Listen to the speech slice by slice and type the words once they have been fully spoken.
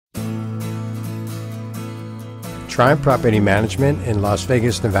Triumph Property Management in Las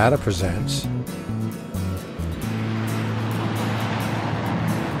Vegas, Nevada presents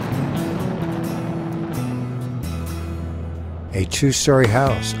a two-story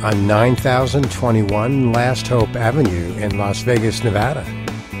house on 9021 Last Hope Avenue in Las Vegas, Nevada.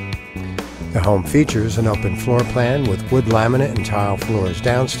 The home features an open floor plan with wood laminate and tile floors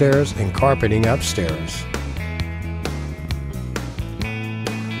downstairs and carpeting upstairs.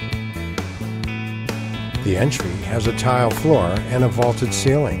 The entry has a tile floor and a vaulted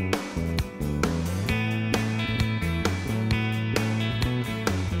ceiling.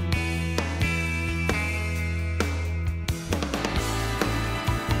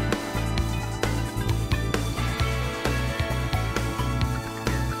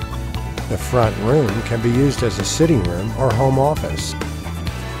 The front room can be used as a sitting room or home office.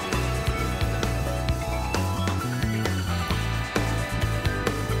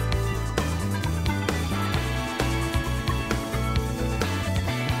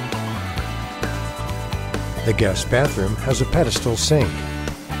 The guest bathroom has a pedestal sink.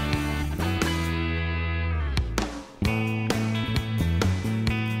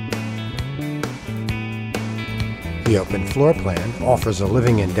 The open floor plan offers a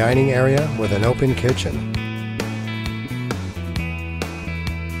living and dining area with an open kitchen.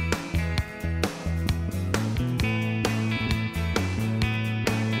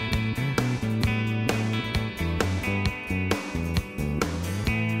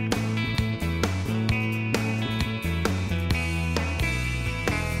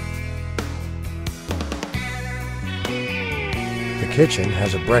 The kitchen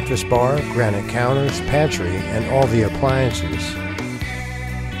has a breakfast bar, granite counters, pantry, and all the appliances.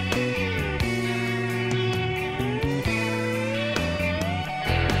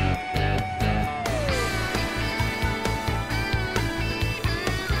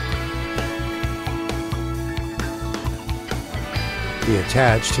 The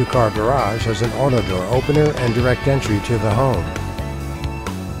attached two-car garage has an auto door opener and direct entry to the home.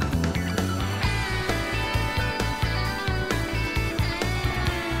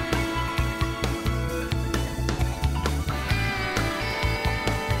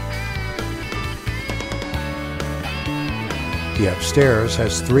 The upstairs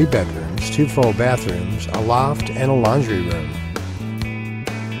has 3 bedrooms, 2 full bathrooms, a loft, and a laundry room.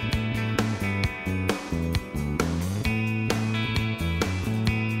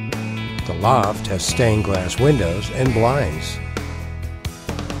 The loft has stained glass windows and blinds.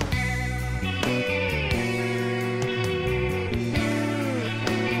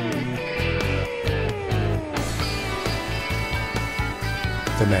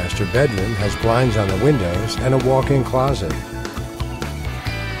 The master bedroom has blinds on the windows and a walk-in closet.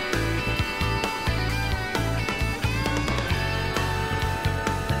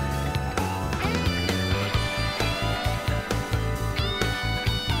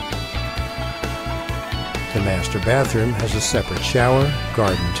 The master bathroom has a separate shower,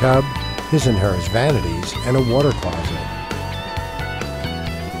 garden tub, his and hers vanities, and a water closet.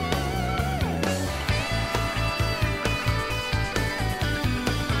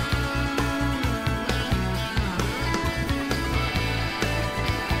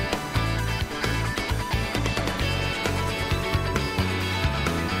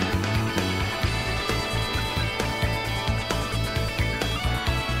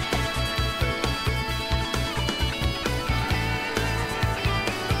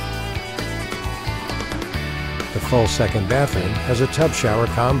 The full second bathroom has a tub shower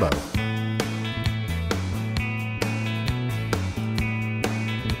combo.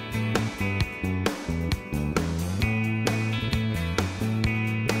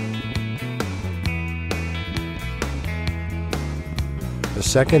 The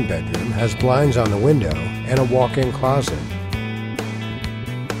second bedroom has blinds on the window and a walk-in closet.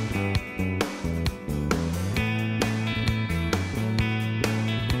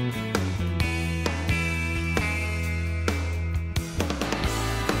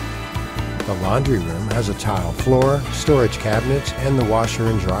 The laundry room has a tile floor, storage cabinets, and the washer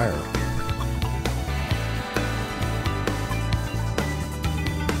and dryer.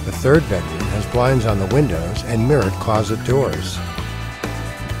 The third bedroom has blinds on the windows and mirrored closet doors.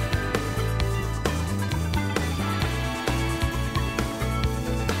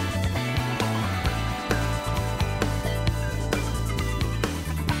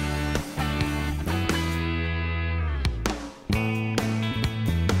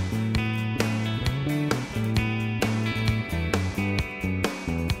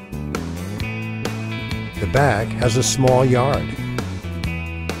 The back has a small yard.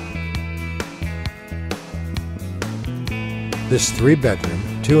 This 3-bedroom,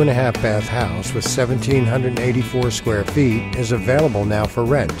 2.5 bath house with 1,784 square feet is available now for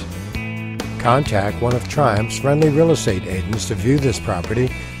rent. Contact one of Triumph's friendly real estate agents to view this property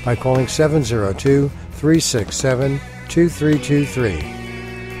by calling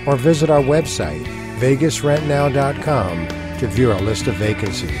 702-367-2323 or visit our website, vegasrentnow.com, to view our list of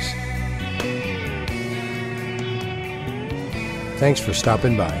vacancies. Thanks for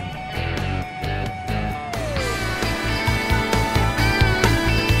stopping by.